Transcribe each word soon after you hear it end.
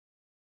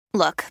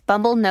Look,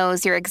 Bumble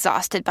knows you're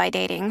exhausted by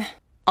dating.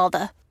 All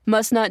the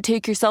must not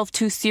take yourself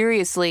too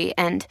seriously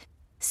and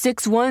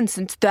 6'1"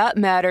 since that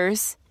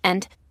matters.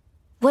 And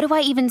what do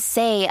I even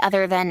say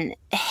other than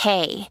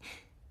hey?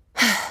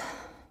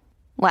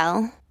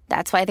 Well,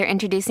 that's why they're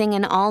introducing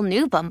an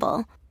all-new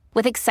Bumble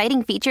with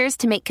exciting features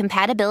to make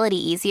compatibility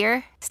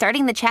easier,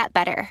 starting the chat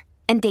better,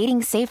 and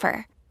dating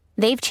safer.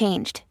 They've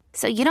changed,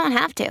 so you don't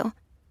have to.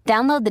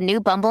 Download the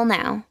new Bumble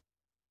now.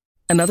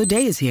 Another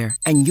day is here,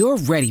 and you're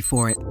ready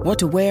for it. What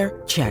to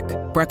wear? Check.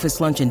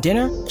 Breakfast, lunch, and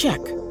dinner? Check.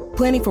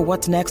 Planning for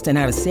what's next and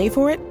how to save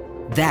for it?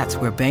 That's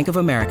where Bank of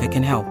America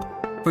can help.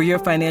 For your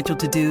financial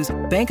to-dos,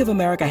 Bank of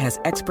America has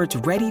experts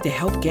ready to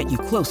help get you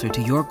closer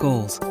to your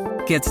goals.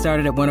 Get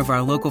started at one of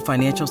our local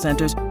financial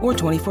centers or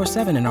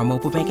 24/7 in our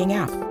mobile banking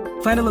app.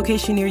 Find a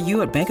location near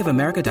you at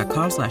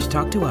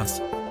bankofamerica.com/talktous.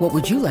 What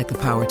would you like the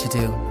power to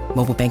do?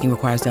 Mobile banking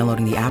requires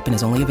downloading the app and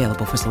is only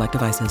available for select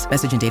devices.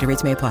 Message and data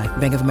rates may apply.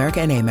 Bank of America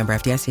N.A., member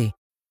FDIC.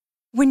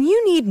 When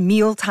you need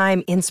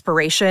mealtime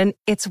inspiration,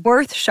 it's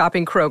worth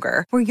shopping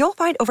Kroger, where you'll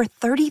find over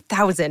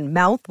 30,000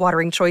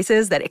 mouth-watering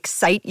choices that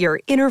excite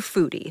your inner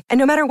foodie. And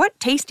no matter what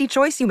tasty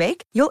choice you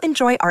make, you'll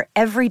enjoy our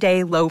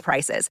everyday low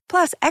prices,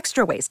 plus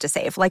extra ways to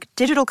save, like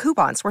digital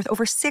coupons worth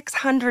over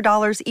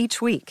 $600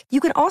 each week. You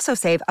can also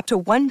save up to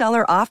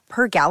 $1 off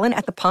per gallon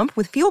at the pump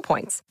with fuel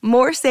points.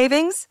 More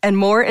savings and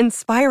more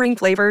inspiring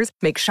flavors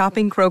make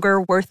shopping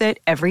Kroger worth it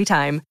every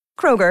time.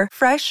 Kroger,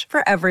 fresh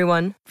for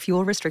everyone.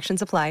 Fuel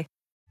restrictions apply.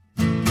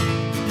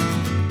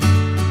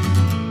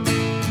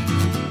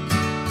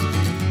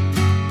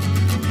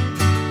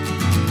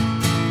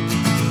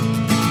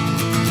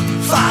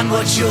 Find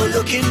what you're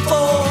looking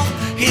for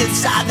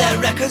inside that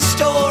record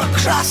store.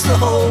 Across the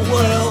whole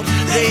world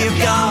they've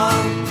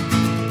gone,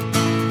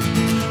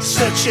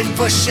 searching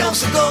for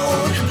shelves of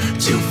gold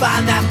to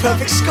find that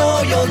perfect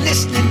score. You're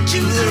listening to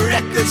the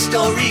Record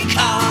Store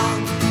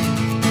Recon.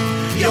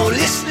 You're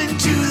listening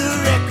to the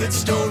Record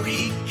Store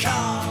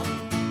Recon.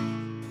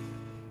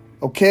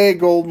 Okay,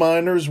 gold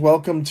miners,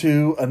 welcome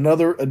to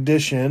another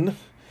edition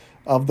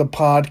of the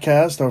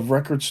podcast of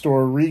Record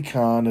Store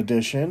Recon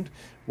Edition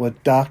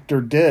with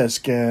Dr.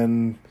 Disc.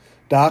 And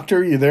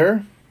Doctor, you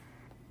there?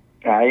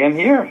 I am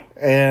here.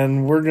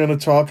 And we're going to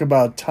talk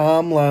about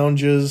Tom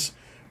Lounge's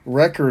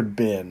Record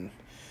Bin.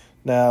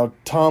 Now,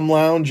 Tom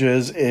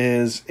Lounge's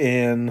is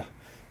in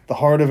the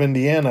heart of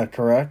Indiana,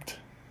 correct?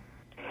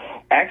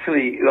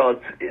 Actually, well,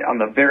 it's on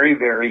the very,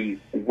 very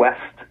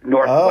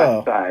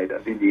northwest side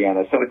of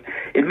Indiana. So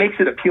it makes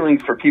it appealing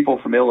for people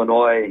from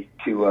Illinois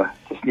to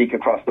sneak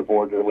across the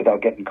border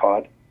without getting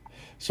caught.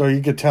 So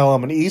you could tell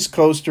I'm an East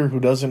Coaster who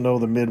doesn't know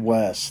the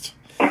Midwest.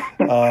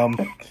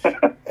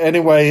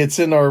 Anyway, it's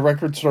in our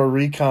Record Store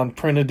Recon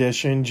print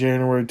edition,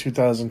 January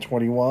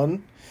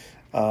 2021.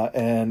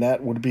 And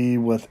that would be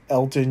with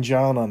Elton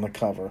John on the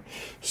cover.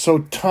 So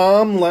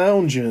Tom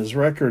Lounge's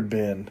Record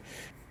Bin.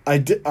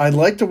 I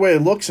like the way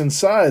it looks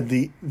inside.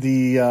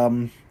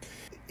 You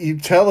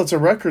tell it's a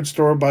record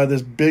store by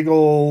this big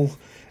old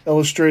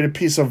illustrated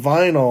piece of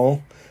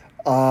vinyl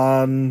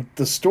on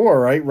the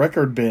store, right?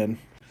 Record Bin.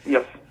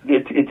 Yes.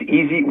 It's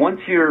easy.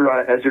 Once you're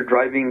as you're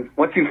driving,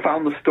 once you've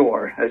found the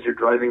store, as you're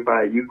driving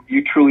by,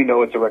 you truly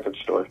know it's a record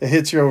store. It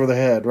hits you over the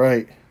head,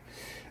 right?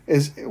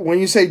 When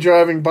you say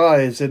driving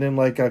by, is it in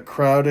like a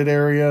crowded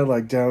area,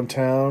 like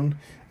downtown?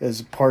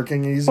 Is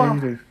parking easy?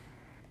 Well,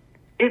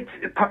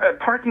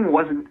 parking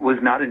was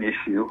not an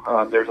issue.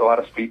 There's a lot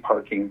of street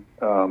parking.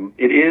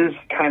 It is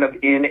kind of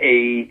in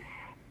a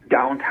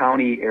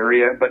downtown-y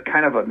area, but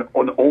kind of an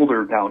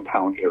older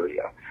downtown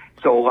area.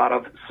 So a lot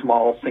of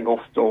small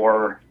single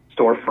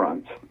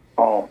storefronts,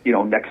 all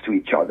next to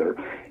each other,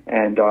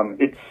 and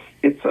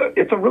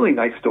it's a really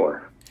nice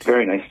store,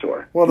 very nice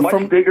store. Well,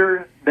 much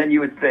bigger than you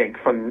would think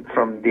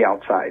from the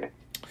outside.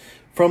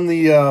 From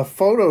the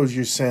photos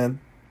you sent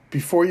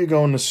before you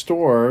go in the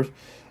store,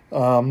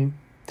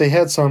 they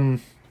had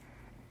some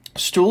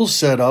stools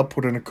set up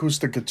with an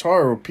acoustic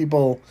guitar. Were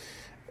people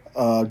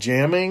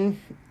jamming?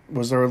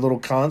 Was there a little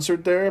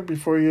concert there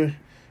before you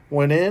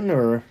went in,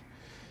 or?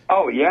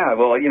 Oh, yeah.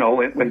 Well,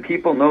 when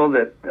people know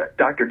that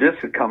Dr.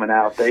 Disc is coming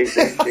out, they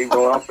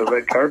roll out the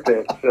red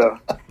carpet. So,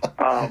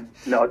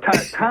 no,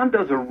 Tom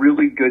does a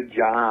really good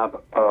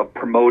job of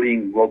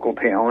promoting local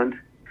talent.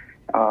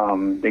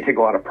 They take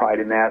a lot of pride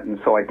in that, and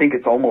so I think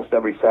it's almost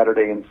every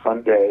Saturday and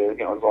Sunday,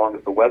 as long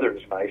as the weather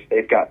is nice,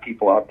 they've got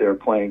people out there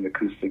playing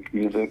acoustic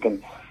music.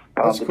 And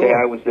the day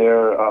I was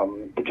there,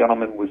 the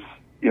gentleman was,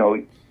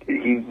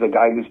 he's the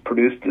guy who's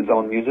produced his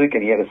own music,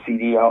 and he had a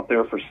CD out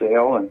there for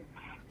sale, and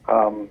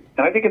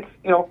I think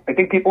I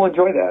think people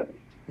enjoy that.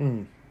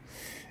 Mm.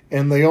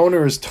 And the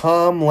owner is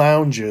Tom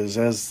Lounges,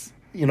 as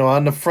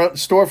on the front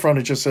storefront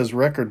it just says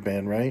Record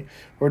Bin, right?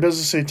 Or does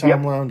it say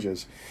Tom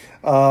Lounges?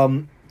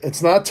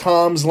 It's not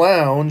Tom's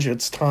Lounge,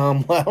 it's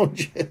Tom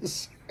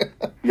Lounges.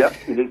 Yep,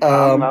 it is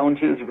Tom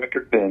Lounge's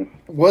Record Bin.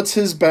 What's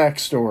his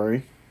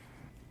backstory?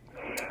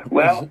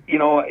 Well,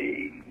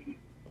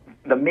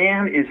 the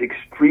man is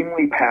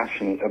extremely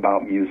passionate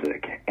about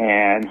music,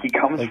 and he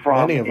comes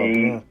from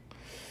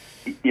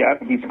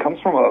he comes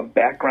from a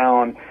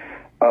background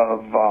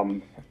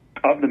of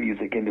the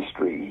music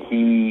industry.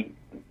 He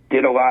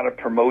did a lot of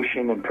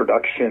promotion and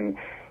production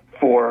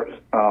for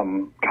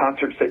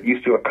concerts that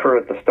used to occur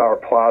at the Star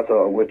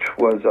Plaza, which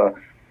was a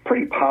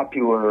pretty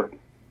popular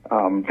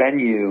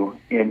venue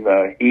in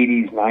the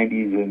 80s,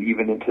 90s, and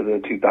even into the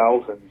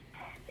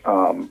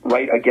 2000s,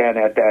 right again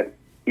at that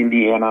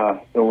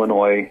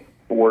Indiana-Illinois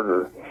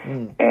border.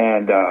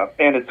 And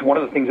it's one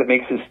of the things that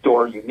makes his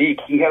store unique.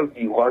 He has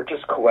the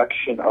largest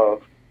collection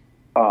of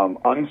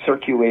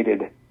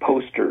uncirculated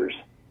posters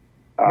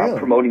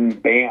promoting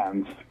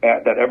bands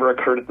that ever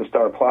occurred at the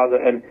Star Plaza.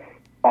 And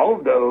all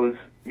of those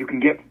you can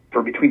get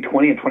for between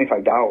 $20 and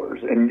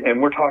 $25.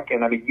 And we're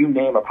talking, I mean, you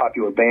name a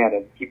popular band,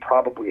 and he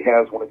probably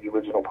has one of the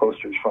original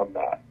posters from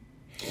that.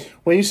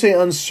 When you say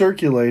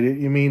uncirculated,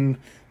 you mean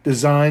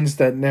designs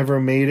that never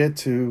made it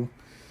to...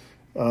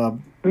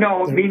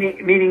 No,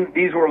 meaning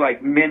these were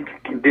like mint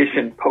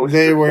condition posters.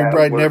 They were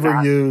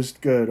never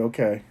used. Good,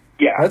 okay.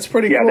 Yeah, that's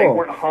pretty cool. Yeah, they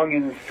weren't hung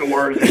in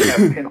stores and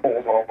have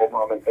pinholes all over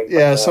them and things like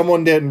that.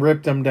 Someone didn't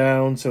rip them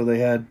down, so they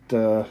had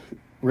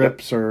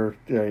rips or...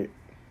 Right.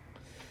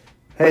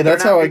 Hey,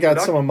 that's how I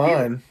got some of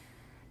mine.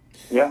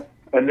 Yeah,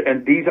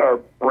 and these are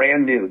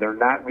brand new. They're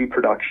not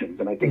reproductions,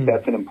 and I think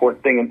that's an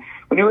important thing. And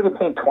when you're only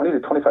paying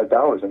 $20 to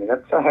 $25, I mean,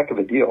 that's a heck of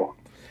a deal.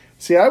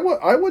 See, I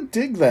would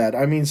dig that.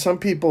 I mean, some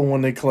people,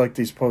 when they collect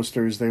these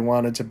posters, they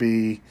want it to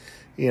be,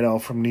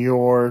 from New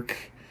York,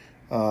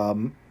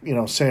 San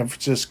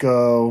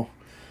Francisco,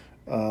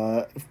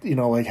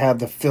 like have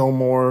the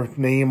Fillmore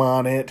name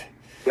on it.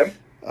 Yep.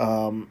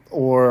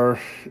 Or,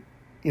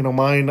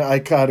 mine, I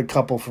got a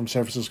couple from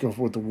San Francisco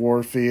with the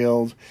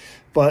Warfield.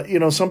 But,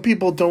 some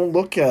people don't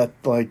look at,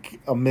 like,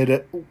 a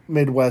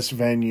Midwest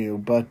venue.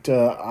 But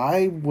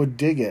I would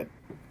dig it.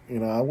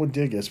 I would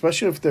dig it,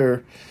 especially if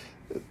they're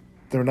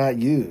not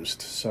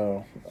used.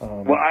 So,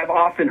 well, I've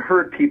often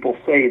heard people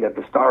say that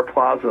the Star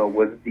Plaza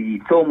was the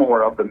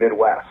Fillmore of the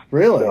Midwest.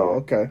 Really? So,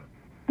 okay.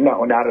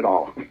 No, not at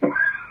all.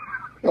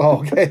 Oh,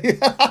 okay.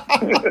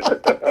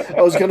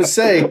 I was going to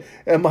say,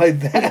 am I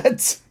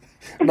that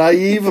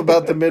naive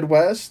about the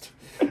Midwest?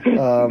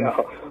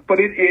 No, but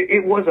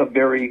it was a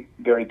very,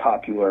 very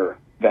popular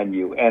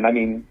venue. And, I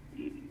mean,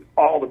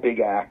 all the big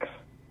acts,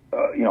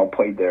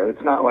 played there.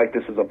 It's not like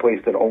this is a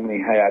place that only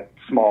had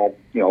small,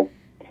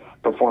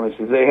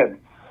 performances.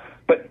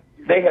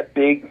 They had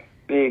big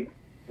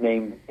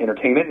name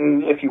entertainment,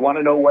 and if you want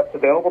to know what's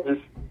available,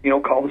 just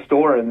call the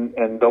store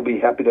and they'll be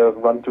happy to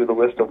run through the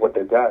list of what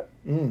they've got.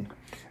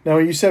 Now,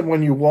 you said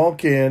when you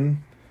walk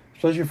in,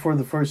 especially for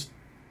the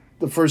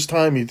first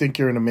time, you think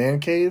you're in a man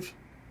cave?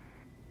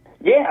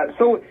 Yeah,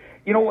 so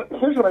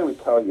here's what I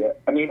would tell you.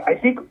 I mean, I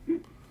think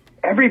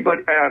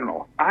everybody, I don't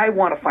know, I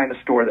want to find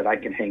a store that I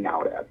can hang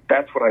out at.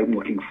 That's what I'm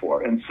looking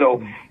for. And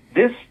so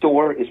this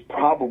store is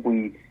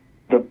probably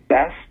the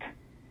best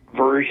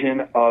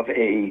version of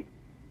a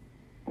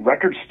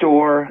record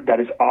store that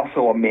is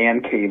also a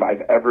man cave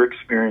I've ever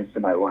experienced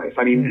in my life.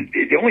 I mean,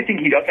 the only thing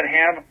he doesn't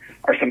have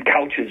are some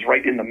couches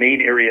right in the main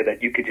area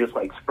that you could just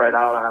like spread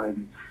out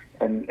on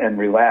and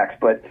relax.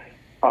 But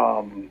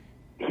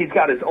he's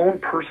got his own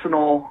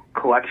personal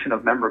collection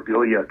of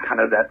memorabilia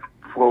kind of that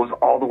flows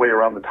all the way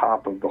around the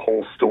top of the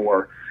whole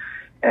store.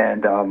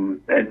 And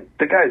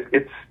the guys,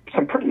 it's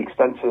some pretty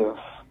extensive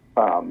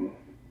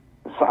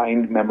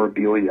signed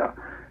memorabilia.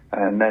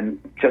 And then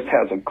just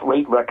has a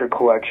great record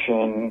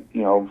collection,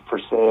 for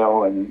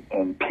sale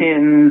and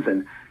pins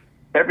and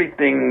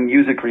everything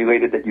music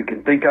related that you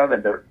can think of.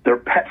 And they're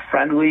pet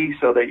friendly,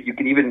 so that you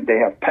can they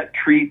have pet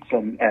treats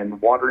and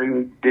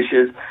watering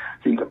dishes,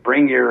 so you can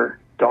bring your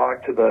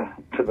dog to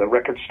the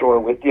record store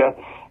with you.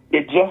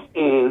 It just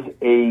is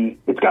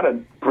it's got a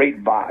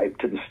great vibe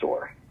to the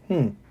store.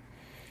 Do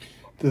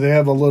they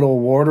have a little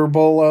water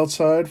bowl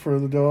outside for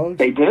the dogs?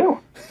 They do.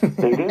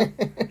 They do.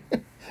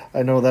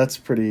 I know that's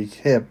pretty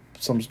hip.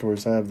 Some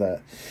stores have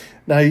that.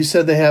 Now, you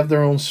said they have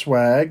their own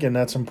swag, and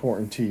that's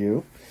important to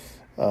you.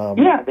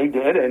 Yeah, they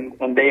did,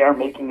 and they are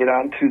making it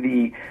onto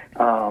the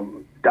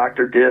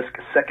Dr. Disc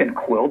second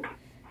quilt.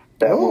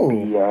 That will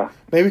be,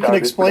 maybe you can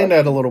explain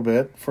that a little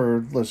bit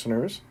for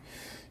listeners.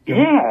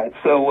 Yeah,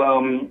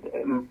 so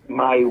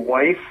my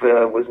wife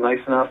was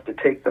nice enough to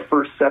take the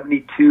first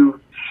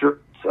 72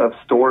 shirts of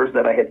stores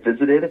that I had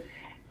visited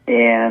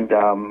and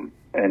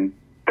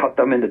cut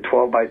them into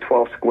 12 by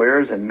 12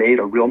 squares and made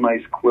a real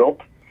nice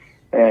quilt.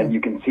 And you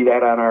can see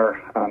that on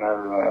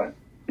our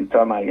it's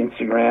on my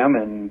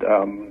Instagram,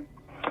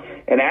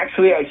 and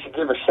actually I should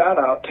give a shout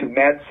out to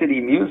Mad City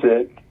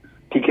Music,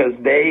 because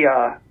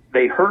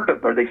they heard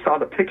of, or they saw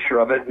the picture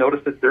of it,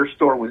 noticed that their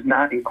store was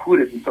not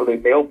included, and so they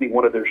mailed me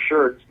one of their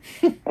shirts.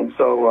 And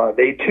so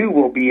they too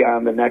will be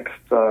on the next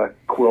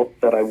quilt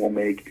that I will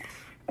make.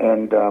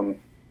 And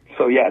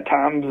so yeah,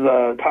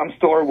 Tom's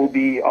store will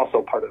be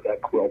also part of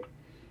that quilt.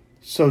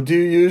 So do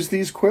you use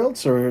these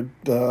quilts, or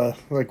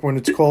like when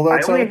it's cold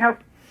outside?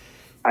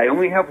 I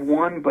only have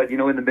one, but in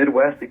the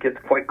Midwest it gets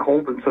quite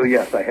cold, and so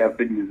yes, I have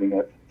been using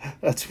it.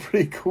 That's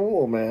pretty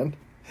cool, man.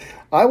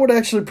 I would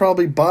actually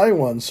probably buy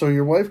one, so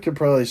your wife could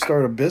probably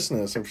start a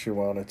business if she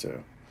wanted to.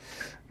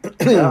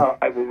 No,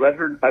 I will let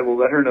her. I will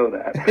let her know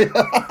that.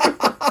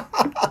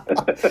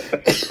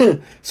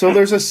 So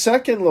there's a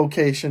second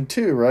location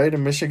too, right,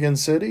 in Michigan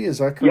City? Is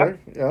that correct?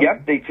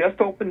 Yep. They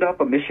just opened up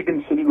a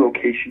Michigan City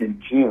location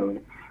in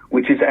June,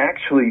 which is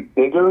actually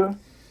bigger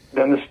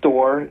than the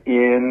store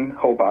in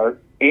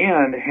Hobart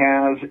and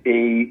has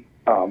a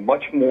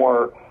much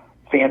more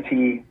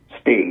fancy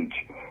stage.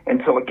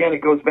 And so again,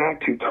 it goes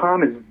back to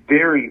Tom is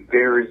very,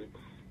 very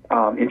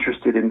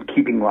interested in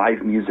keeping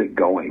live music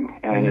going,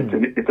 and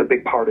it's a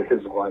big part of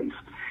his life.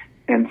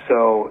 And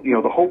so,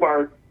 the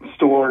Hobart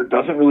store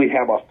doesn't really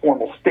have a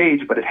formal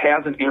stage, but it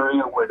has an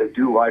area where they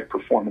do live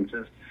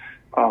performances.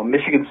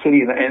 Michigan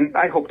City, and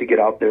I hope to get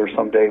out there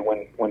someday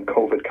when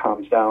COVID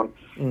calms down,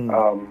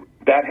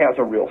 that has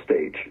a real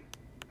stage.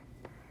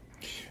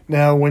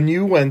 Now, when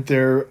you went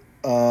there,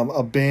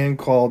 a band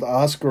called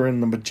Oscar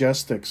and the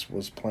Majestics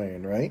was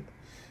playing, right?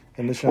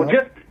 In the show? Well,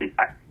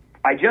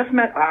 I just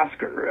met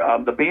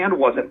Oscar. The band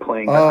wasn't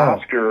playing, but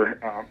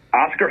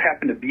Oscar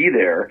happened to be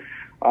there,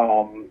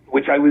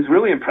 which I was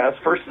really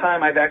impressed. First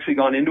time I've actually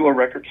gone into a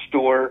record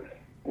store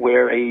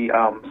where a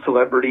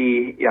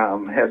celebrity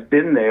has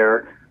been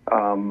there,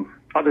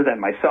 other than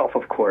myself,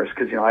 of course,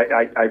 because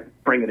I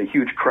bring in a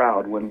huge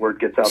crowd when word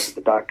gets out that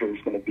the Doctor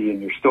is going to be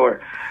in your store.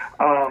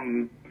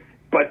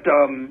 But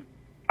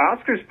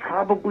Oscar's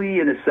probably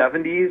in his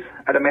 70s,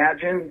 I'd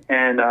imagine,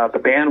 and the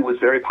band was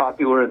very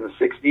popular in the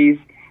 60s.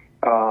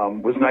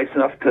 Was nice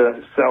enough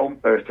to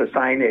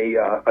sign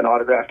an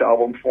autographed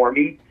album for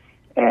me,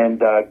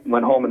 and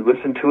went home and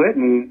listened to it.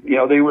 And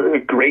they were a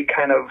great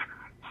kind of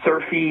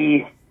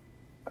surfy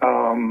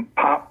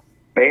pop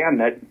band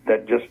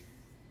that just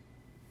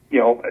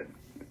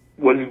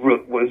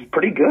was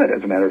pretty good,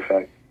 as a matter of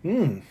fact.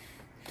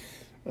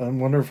 I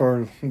wonder if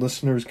our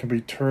listeners can be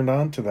turned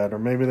on to that, or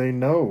maybe they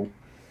know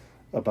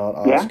about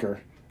Oscar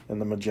and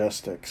the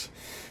Majestics.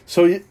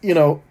 So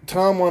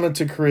Tom wanted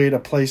to create a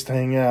place to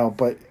hang out,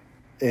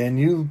 and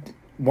you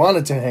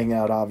wanted to hang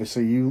out,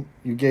 obviously. You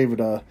gave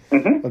it a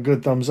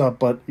good thumbs up,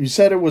 but you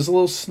said it was a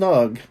little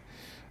snug.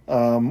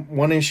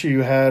 One issue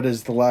you had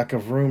is the lack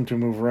of room to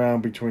move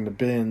around between the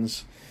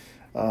bins.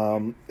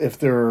 If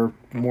there are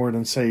more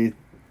than, say,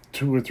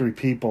 2 or 3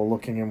 people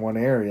looking in one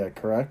area,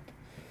 correct?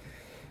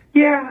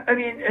 Yeah, I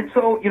mean, and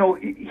so,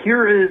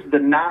 here is the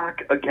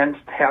knock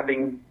against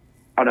having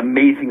an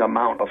amazing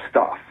amount of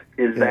stuff,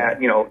 is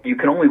that, you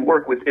can only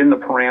work within the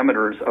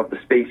parameters of the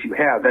space you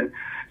have. And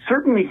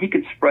certainly he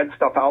could spread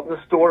stuff out in the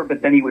store,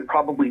 but then he would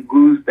probably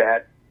lose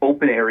that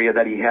open area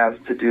that he has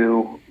to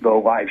do the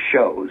live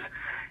shows.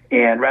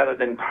 And rather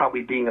than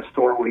probably being a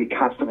store where he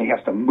constantly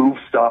has to move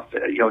stuff,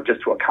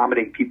 just to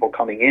accommodate people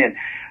coming in,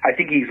 I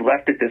think he's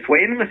left it this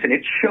way. And listen,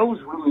 it shows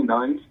really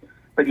nice.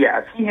 But yeah,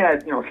 if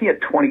he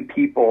had 20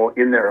 people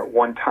in there at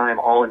one time,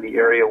 all in the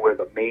area where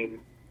the main,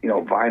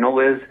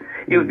 vinyl is,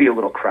 it would be a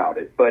little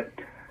crowded. But,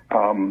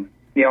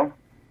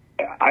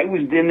 I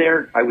was in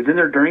there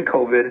during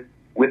COVID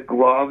with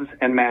gloves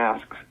and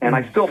masks, and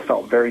I still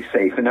felt very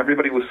safe, and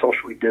everybody was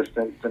socially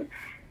distanced, and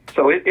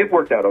so it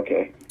worked out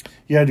okay.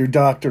 You had your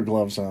doctor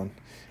gloves on,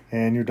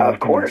 and your doctor. Of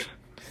course.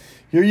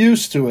 You're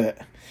used to it.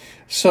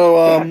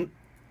 So,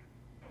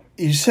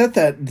 you said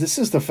that this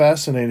is the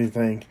fascinating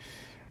thing.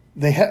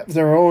 They have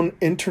their own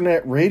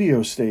internet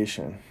radio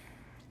station.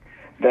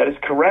 That is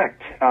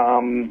correct.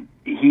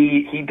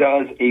 He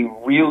does a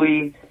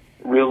really,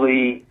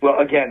 really well.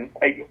 Again,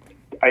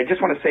 I just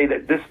want to say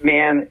that this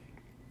man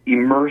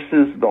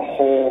immerses the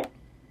whole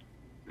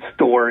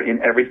store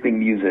in everything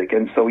music,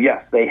 and so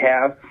yes, they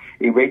have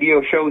a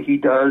radio show he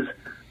does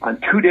on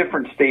 2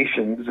 different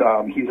stations.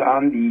 He's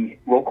on the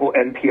local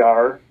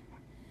NPR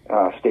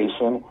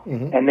station,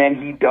 and then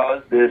he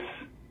does this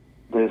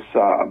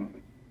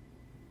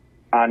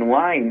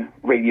online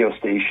radio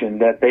station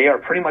that they are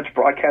pretty much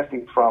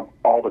broadcasting from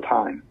all the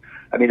time.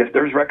 I mean, if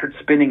there's records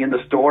spinning in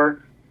the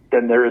store,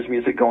 then there is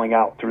music going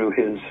out through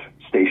his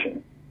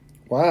station.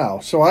 Wow.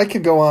 So I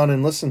could go on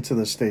and listen to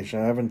this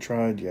station. I haven't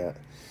tried yet.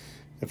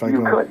 If I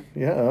could.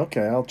 Yeah,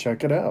 okay, I'll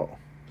check it out.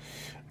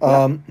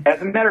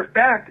 As a matter of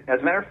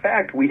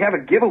fact, we have a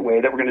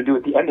giveaway that we're going to do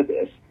at the end of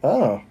this.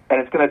 Oh.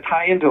 And it's going to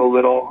tie into a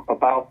little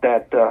about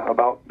that,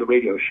 about the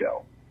radio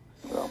show.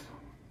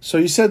 So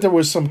you said there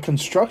was some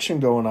construction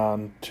going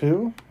on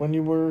too when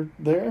you were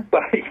there?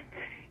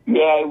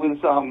 Yeah, it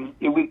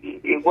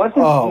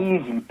wasn't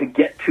easy to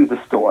get to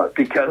the store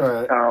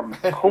because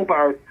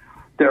Hobart.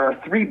 There are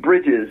 3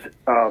 bridges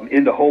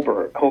into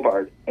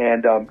Hobart,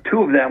 and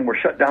 2 of them were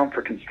shut down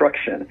for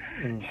construction.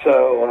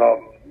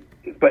 So,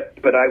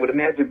 but I would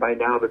imagine by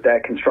now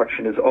that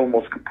construction is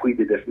almost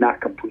completed, if not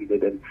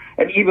completed.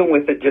 And even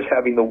with it just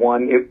having the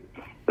one, it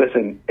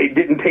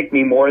didn't take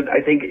me more.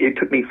 I think it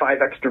took me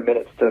 5 extra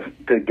minutes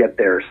to get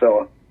there,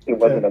 so it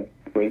wasn't a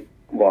great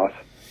loss.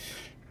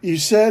 You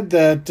said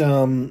that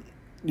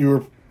you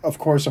were, of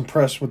course,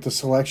 impressed with the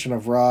selection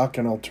of rock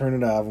and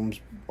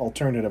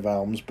alternative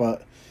albums,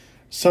 but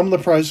some of the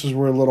prices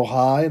were a little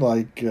high,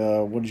 like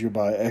what did you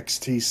buy?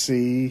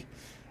 XTC,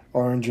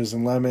 Oranges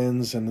and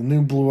Lemons, and the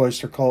new Blue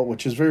Oyster Cult,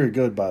 which is very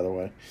good, by the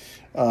way.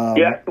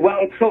 Yeah,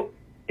 well, so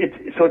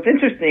it's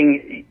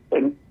interesting.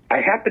 And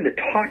I happened to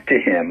talk to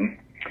him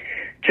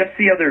just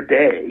the other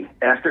day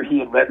after he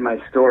had read my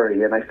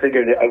story, and I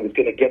figured I was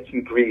going to get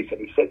some grief.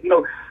 And he said,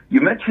 you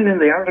mentioned in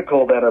the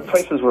article that our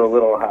prices were a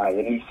little high,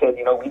 and he said,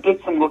 we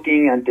did some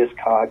looking on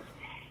Discogs,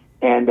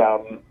 and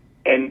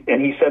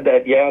he said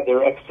that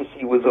their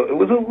ecstasy was a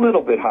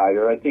little bit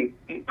higher. I think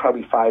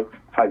probably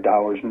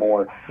 $5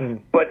 more.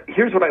 But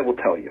here's what I will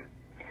tell you: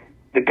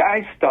 the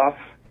guy's stuff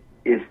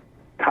is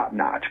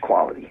top-notch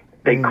quality.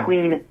 They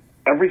clean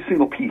every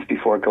single piece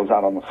before it goes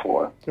out on the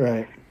floor.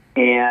 Right.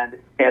 And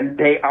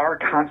they are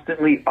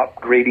constantly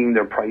upgrading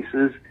their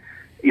prices.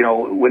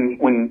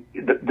 When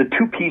the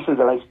two pieces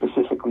that I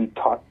specifically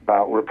talked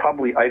about were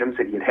probably items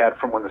that he had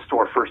from when the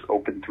store first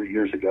opened 3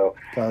 years ago.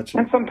 Gotcha.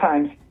 And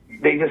sometimes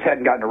they just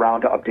hadn't gotten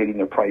around to updating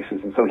their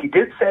prices. And so he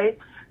did say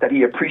that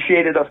he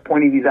appreciated us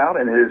pointing these out,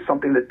 and it is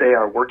something that they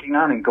are working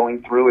on and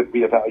going through and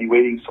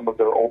reevaluating some of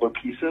their older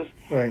pieces.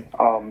 Right.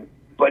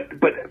 But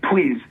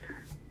please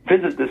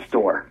visit this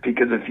store,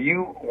 because if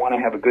you want to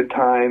have a good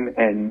time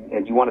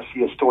and you want to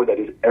see a store that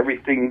is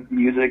everything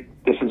music,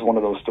 this is one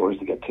of those stores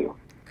to get to.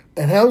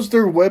 And how's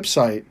their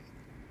website?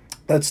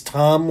 That's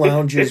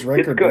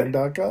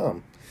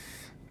TomLoungesRecordBin.com.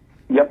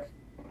 Yep.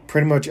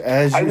 Pretty much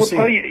as you see. I will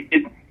tell you,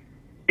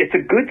 it's a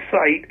good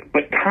site,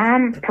 but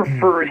Tom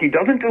prefers, he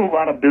doesn't do a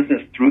lot of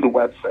business through the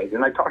website.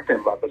 And I talked to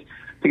him about this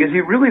because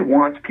he really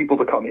wants people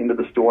to come into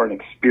the store and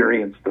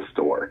experience the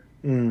store.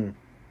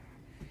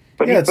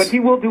 But he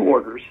will do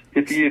orders.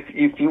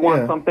 If you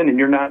want something and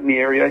you're not in the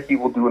area, he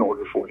will do an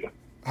order for you.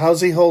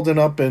 How's he holding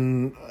up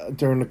during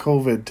the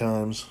COVID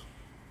times?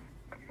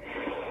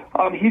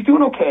 He's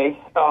doing okay.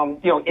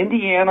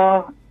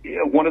 Indiana,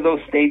 one of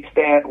those states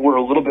that were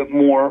a little bit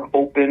more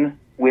open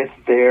with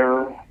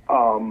their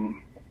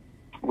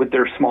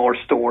smaller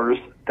stores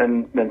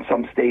than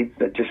some states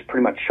that just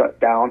pretty much shut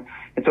down.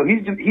 And so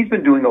he's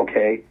been doing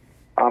okay.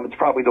 It's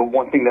probably the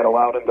one thing that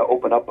allowed him to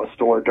open up a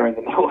store during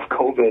the middle of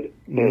COVID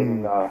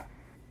in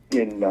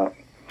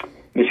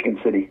Michigan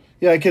City.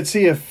 Yeah, I could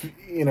see if,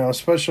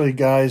 especially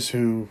guys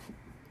who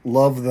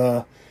love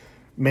the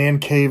man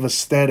cave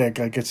aesthetic,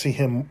 I could see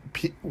him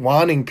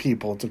wanting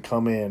people to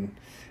come in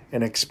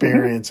and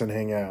experience and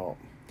hang out.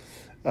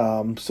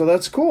 So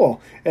that's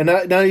cool. And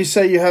now you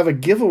say you have a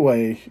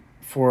giveaway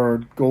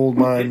for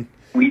Goldmine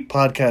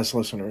podcast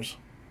listeners.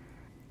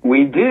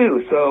 We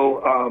do.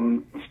 So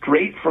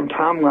straight from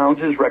Tom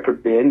Lounge's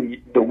Record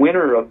Bin, the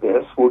winner of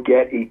this will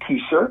get a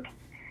T-shirt.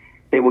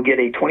 They will get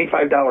a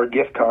 $25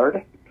 gift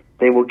card.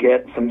 They will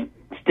get some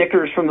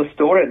stickers from the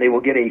store, and they will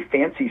get a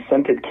fancy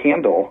scented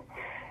candle.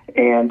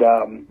 And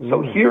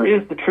so here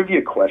is the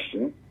trivia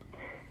question.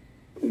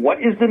 What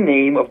is the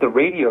name of the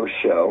radio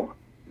show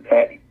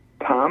that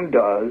Tom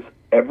does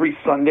every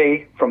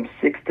Sunday from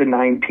 6 to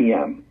 9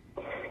 p.m.?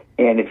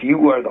 And if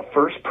you are the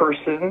first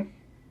person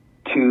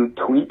to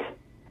tweet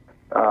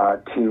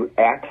to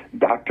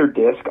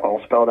 @DrDisc,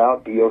 all spelled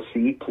out,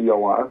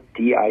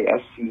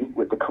 DoctorDisc,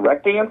 with the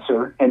correct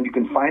answer, and you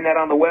can find that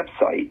on the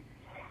website.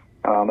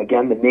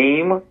 Again, the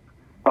name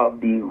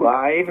of the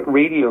live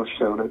radio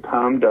show that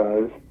Tom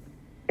does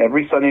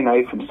every Sunday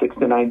night from 6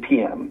 to 9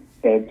 p.m.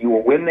 And you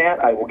will win that.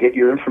 I will get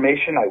your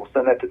information. I will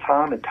send that to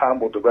Tom, and Tom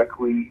will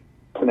directly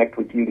connect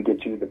with you to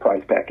get you the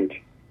prize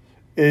package.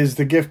 Is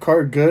the gift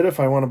card good if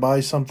I want to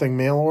buy something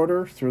mail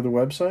order through the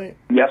website?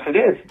 Yes, it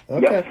is.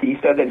 Okay. Yes, he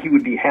said that he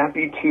would be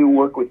happy to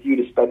work with you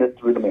to spend it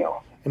through the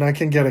mail. And I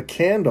can get a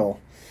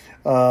candle.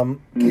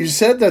 You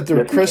said that there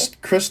are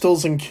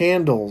crystals and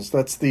candles.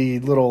 That's the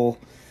little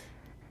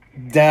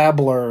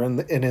dabbler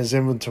in his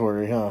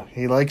inventory, huh?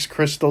 He likes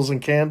crystals and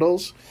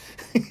candles?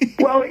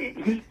 Well,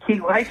 he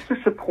likes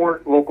to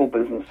support local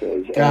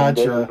businesses.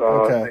 Gotcha. And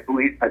okay.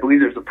 I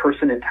believe there's a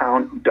person in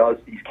town who does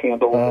these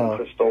candles and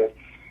crystals.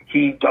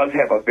 He does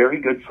have a very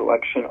good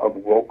selection of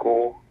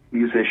local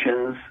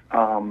musicians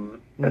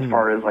as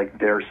far as like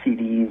their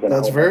CDs. And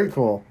that's very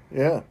cool.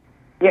 Yeah.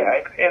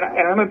 Yeah, and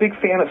I'm a big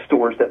fan of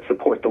stores that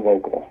support the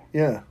local.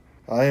 Yeah,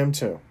 I am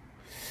too.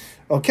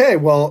 Okay,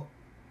 well,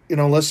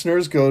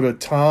 listeners, go to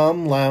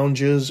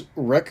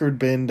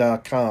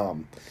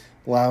TomLoungesRecordBin.com.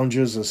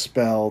 Lounges is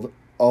spelled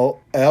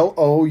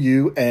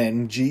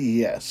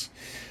Lounges.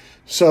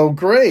 So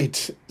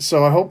great.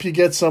 So I hope you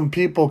get some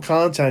people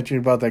contacting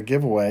you about that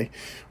giveaway.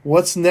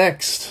 What's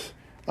next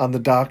on the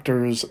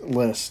doctor's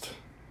list?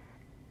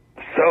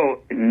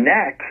 So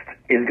next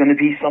is going to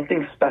be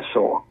something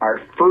special. Our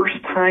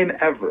first time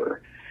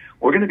ever.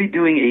 We're going to be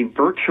doing a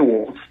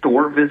virtual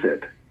store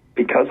visit.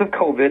 Because of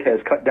COVID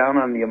has cut down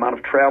on the amount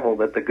of travel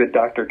that the good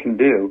doctor can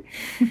do.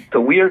 So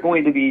we are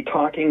going to be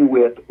talking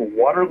with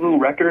Waterloo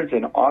Records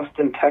in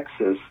Austin,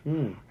 Texas,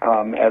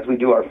 as we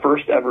do our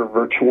first ever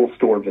virtual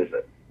store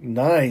visit.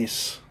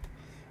 Nice.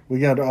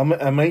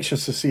 I'm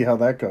anxious to see how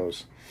that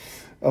goes.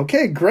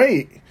 Okay,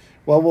 great.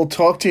 Well, we'll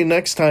talk to you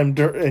next time,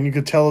 and you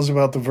could tell us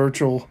about the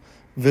virtual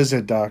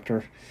visit,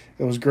 Doctor.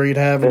 It was great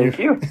having you.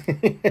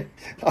 Thank you.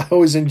 I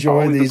always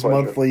enjoy these a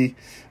monthly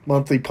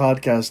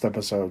podcast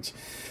episodes.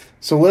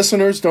 So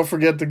listeners, don't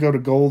forget to go to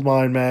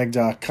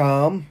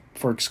goldminemag.com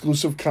for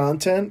exclusive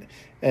content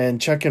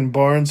and check in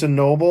Barnes &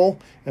 Noble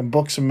and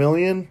Books A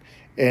Million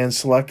and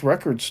select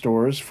record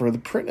stores for the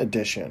print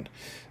edition.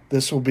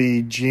 This will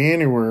be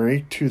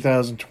January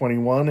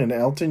 2021, and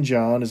Elton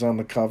John is on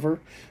the cover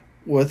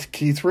with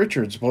Keith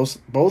Richards,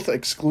 both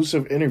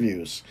exclusive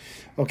interviews.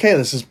 Okay,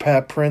 this is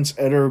Pat Prince,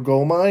 editor of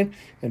Goldmine,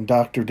 and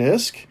Dr.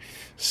 Disc,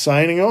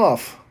 signing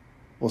off.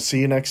 We'll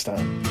see you next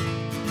time.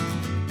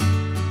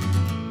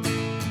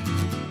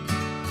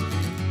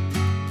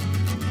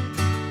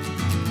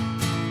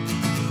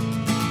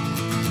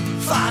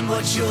 Find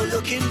what you're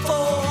looking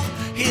for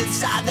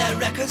inside that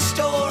record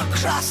store.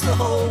 Across the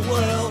whole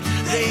world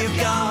they've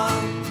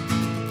gone,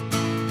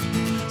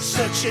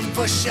 searching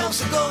for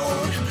shelves of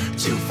gold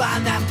to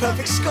find that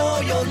perfect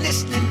score. You're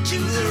listening to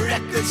the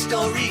Record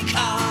Store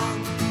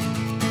Recon.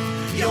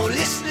 You're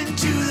listening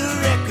to the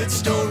Record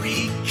Store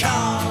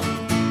Recon.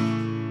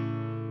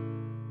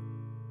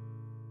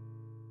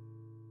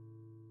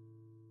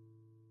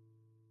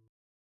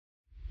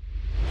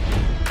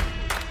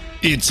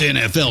 It's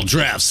NFL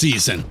draft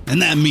season,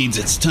 and that means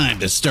it's time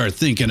to start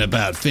thinking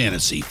about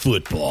fantasy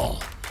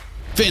football.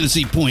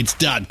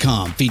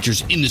 FantasyPoints.com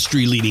features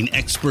industry-leading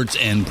experts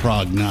and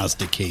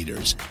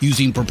prognosticators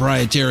using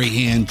proprietary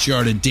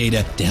hand-charted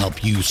data to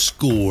help you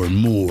score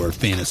more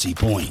fantasy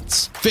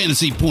points.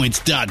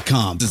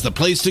 FantasyPoints.com is the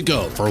place to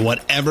go for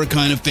whatever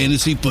kind of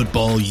fantasy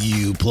football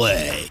you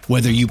play.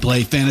 Whether you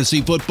play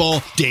fantasy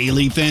football,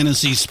 daily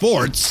fantasy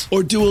sports,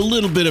 or do a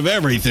little bit of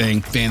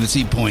everything,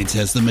 Fantasy Points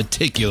has the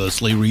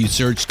meticulously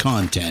researched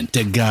content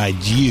to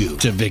guide you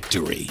to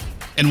victory.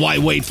 And why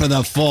wait for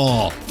the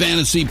fall?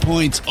 Fantasy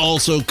Points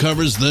also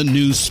covers the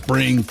new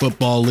spring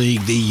football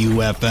league, the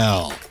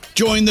UFL.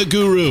 Join the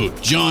guru,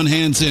 John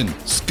Hansen,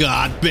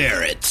 Scott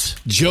Barrett,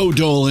 Joe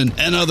Dolan,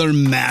 and other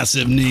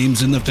massive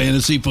names in the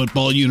fantasy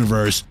football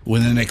universe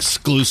with an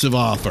exclusive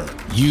offer.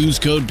 Use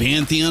code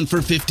Pantheon for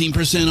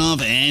 15%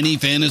 off any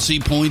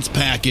Fantasy Points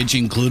package,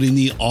 including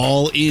the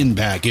all-in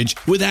package,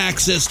 with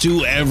access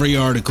to every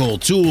article,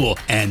 tool,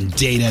 and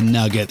data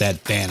nugget that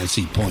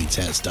Fantasy Points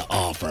has to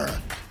offer.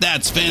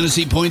 That's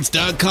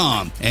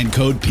FantasyPoints.com and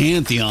code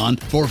Pantheon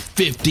for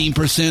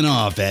 15%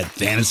 off at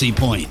Fantasy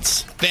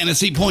Points.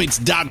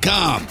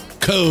 FantasyPoints.com,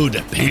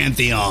 code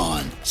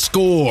Pantheon.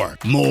 Score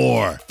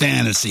more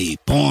fantasy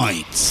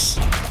points.